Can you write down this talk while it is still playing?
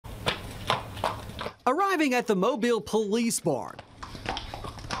Arriving at the Mobile Police Barn,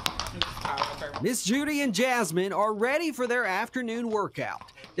 Miss Judy and Jasmine are ready for their afternoon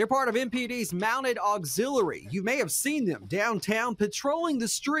workout. They're part of MPD's Mounted Auxiliary. You may have seen them downtown patrolling the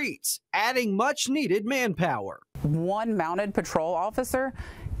streets, adding much needed manpower. One mounted patrol officer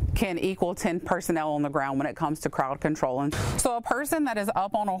can equal 10 personnel on the ground when it comes to crowd control. And so a person that is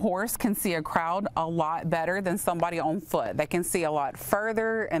up on a horse can see a crowd a lot better than somebody on foot. They can see a lot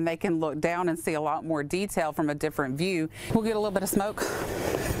further and they can look down and see a lot more detail from a different view. We'll get a little bit of smoke.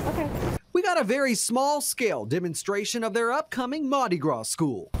 Okay. We got a very small scale demonstration of their upcoming Mardi Gras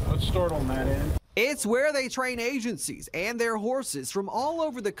school. Let's start on that end. It's where they train agencies and their horses from all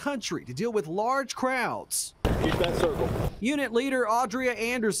over the country to deal with large crowds. Keep that circle. Unit leader Audria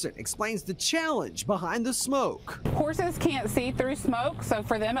Anderson explains the challenge behind the smoke. Horses can't see through smoke, so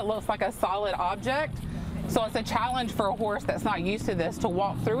for them it looks like a solid object. So it's a challenge for a horse that's not used to this to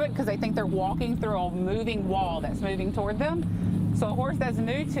walk through it because they think they're walking through a moving wall that's moving toward them. So a horse that's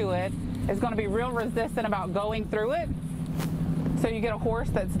new to it is going to be real resistant about going through it. So you get a horse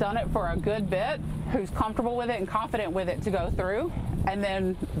that's done it for a good bit, who's comfortable with it and confident with it to go through, and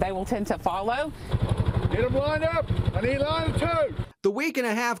then they will tend to follow. Get them lined up. I need line of two. The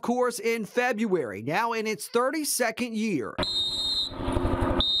week-and-a-half course in February, now in its 32nd year,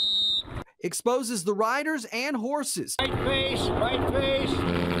 exposes the riders and horses Right face.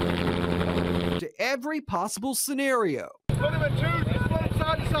 to every possible scenario. Put them in two, just put them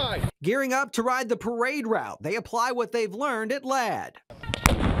side to side. Gearing up to ride the parade route, they apply what they've learned at LAD.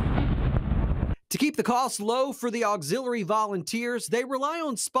 To keep the costs low for the auxiliary volunteers, they rely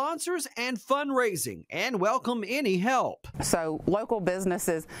on sponsors and fundraising and welcome any help. So local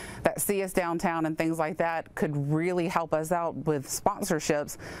businesses that see us downtown and things like that could really help us out with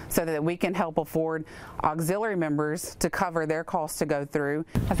sponsorships so that we can help afford auxiliary members to cover their costs to go through.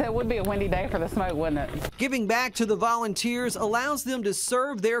 I said it would be a windy day for the smoke, wouldn't it? Giving back to the volunteers allows them to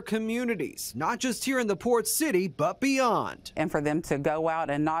serve their communities, not just here in the Port City, but beyond. And for them to go out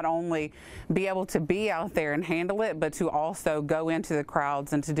and not only be able to be out there and handle it, but to also go into the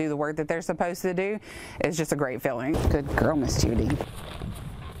crowds and to do the work that they're supposed to do is just a great feeling. Good girl, Miss Judy.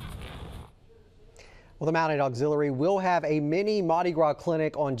 Well, the Mounted Auxiliary will have a mini Mardi Gras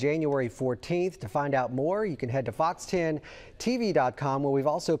clinic on January 14th. To find out more, you can head to fox10tv.com, where we've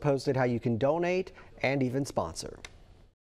also posted how you can donate and even sponsor.